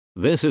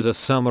This is a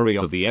summary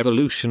of the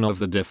evolution of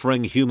the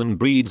differing human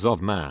breeds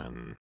of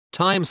man.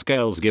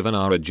 Timescales given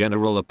are a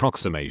general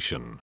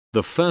approximation.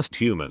 The first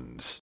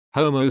humans,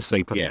 Homo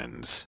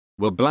sapiens,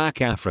 were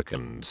black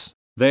Africans.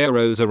 They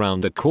arose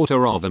around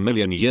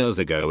 250,000 years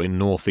ago in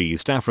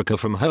northeast Africa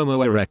from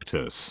Homo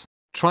erectus.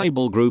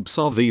 Tribal groups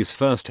of these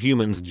first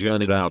humans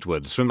journeyed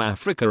outwards from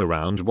Africa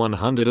around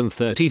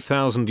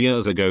 130,000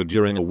 years ago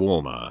during a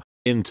warmer,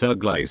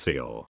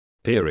 interglacial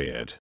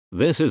period.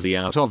 This is the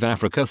out of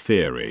Africa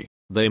theory.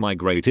 They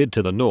migrated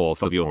to the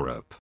north of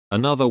Europe.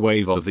 Another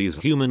wave of these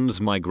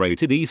humans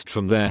migrated east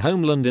from their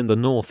homeland in the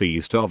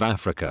northeast of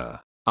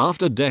Africa.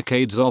 After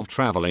decades of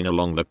traveling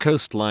along the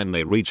coastline,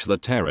 they reach the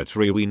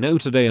territory we know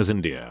today as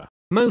India.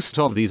 Most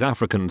of these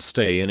Africans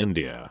stay in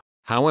India.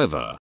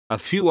 However, a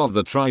few of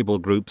the tribal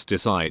groups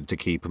decide to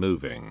keep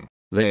moving.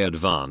 They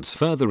advance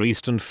further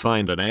east and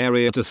find an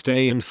area to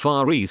stay in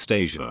Far East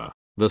Asia.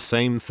 The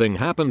same thing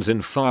happens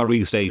in Far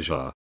East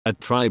Asia. A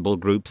tribal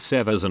group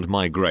severs and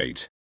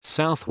migrate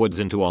southwards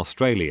into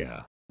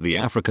Australia. The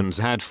Africans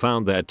had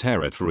found their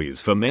territories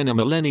for many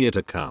millennia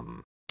to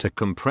come. To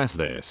compress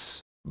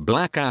this,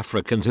 black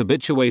Africans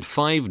habituate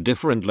 5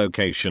 different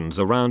locations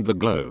around the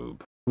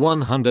globe,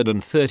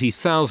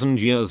 130,000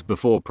 years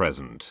before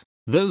present.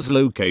 Those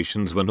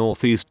locations were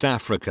Northeast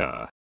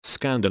Africa,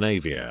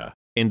 Scandinavia,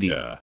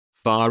 India,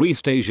 Far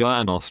East Asia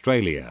and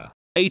Australia.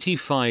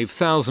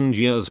 85,000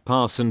 years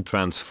pass and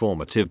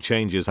transformative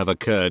changes have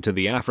occurred to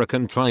the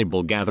African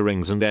tribal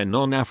gatherings and their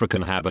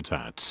non-African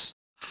habitats.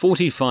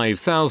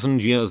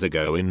 45,000 years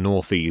ago in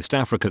Northeast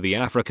Africa, the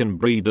African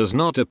breed does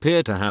not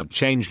appear to have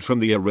changed from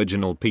the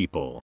original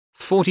people.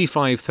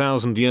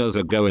 45,000 years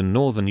ago in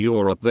Northern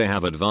Europe, they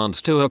have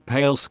advanced to a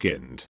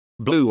pale-skinned,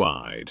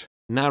 blue-eyed,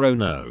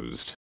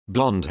 narrow-nosed,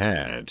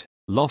 blonde-haired,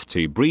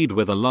 lofty breed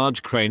with a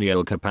large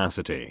cranial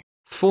capacity.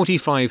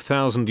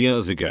 45,000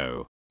 years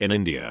ago, in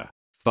India,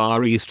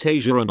 Far East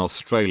Asia and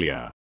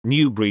Australia,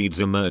 new breeds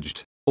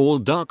emerged, all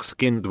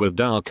dark-skinned with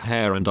dark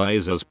hair and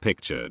eyes as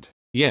pictured.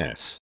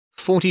 Yes,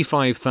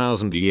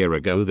 45,000 years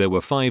ago there were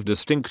 5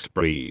 distinct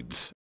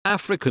breeds: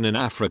 African in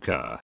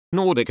Africa,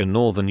 Nordic in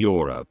Northern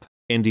Europe,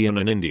 Indian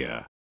in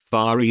India,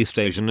 Far East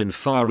Asian in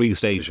Far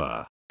East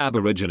Asia,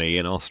 Aborigine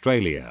in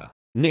Australia.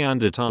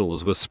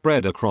 Neanderthals were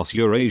spread across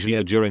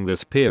Eurasia during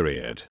this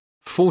period.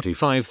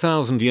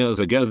 45,000 years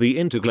ago the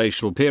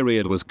interglacial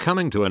period was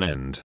coming to an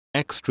end.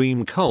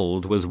 Extreme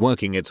cold was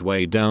working its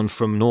way down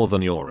from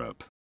Northern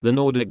Europe. The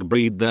Nordic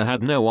breed there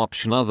had no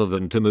option other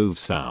than to move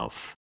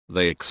south.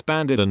 They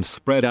expanded and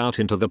spread out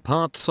into the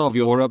parts of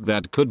Europe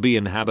that could be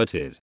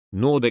inhabited.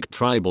 Nordic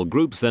tribal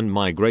groups then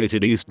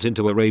migrated east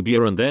into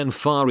Arabia and then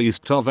far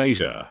east of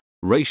Asia.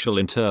 Racial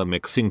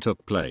intermixing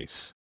took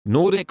place.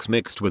 Nordics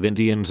mixed with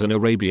Indians in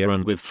Arabia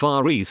and with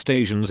Far East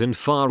Asians in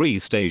Far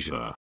East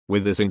Asia.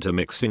 With this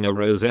intermixing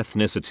arose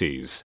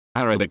ethnicities,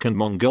 Arabic and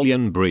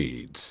Mongolian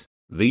breeds.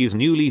 These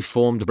newly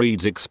formed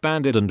breeds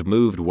expanded and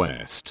moved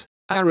west.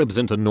 Arabs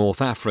into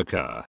North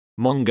Africa,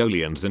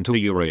 Mongolians into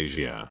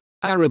Eurasia.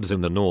 Arabs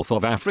in the north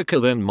of Africa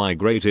then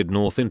migrated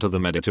north into the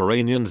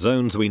Mediterranean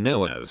zones we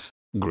know as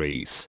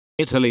Greece,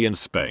 Italy and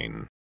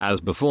Spain. As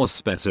before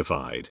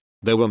specified,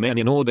 there were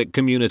many Nordic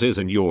communities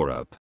in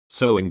Europe,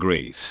 so in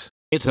Greece,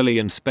 Italy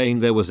and Spain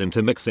there was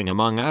intermixing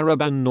among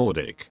Arab and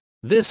Nordic.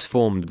 This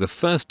formed the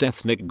first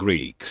ethnic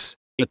Greeks,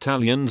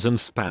 Italians and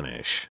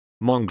Spanish.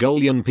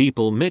 Mongolian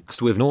people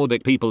mixed with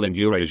Nordic people in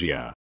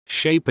Eurasia,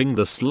 shaping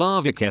the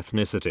Slavic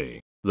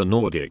ethnicity. The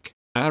Nordic,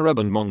 Arab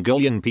and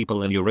Mongolian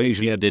people in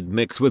Eurasia did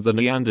mix with the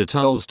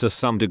Neanderthals to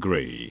some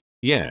degree.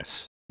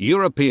 Yes,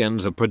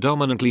 Europeans are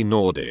predominantly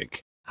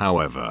Nordic.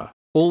 However,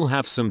 all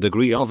have some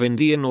degree of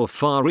Indian or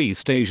Far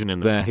East Asian in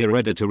their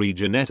hereditary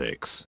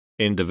genetics.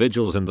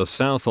 Individuals in the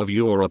south of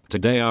Europe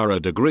today are a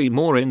degree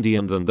more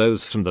Indian than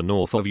those from the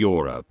north of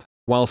Europe,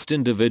 whilst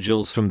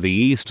individuals from the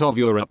east of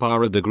Europe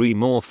are a degree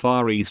more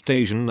Far East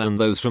Asian than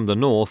those from the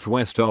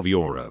northwest of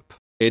Europe.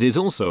 It is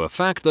also a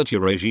fact that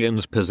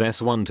Eurasians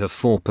possess 1 to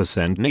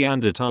 4%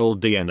 Neanderthal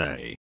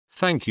DNA.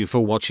 Thank you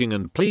for watching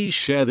and please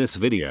share this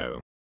video.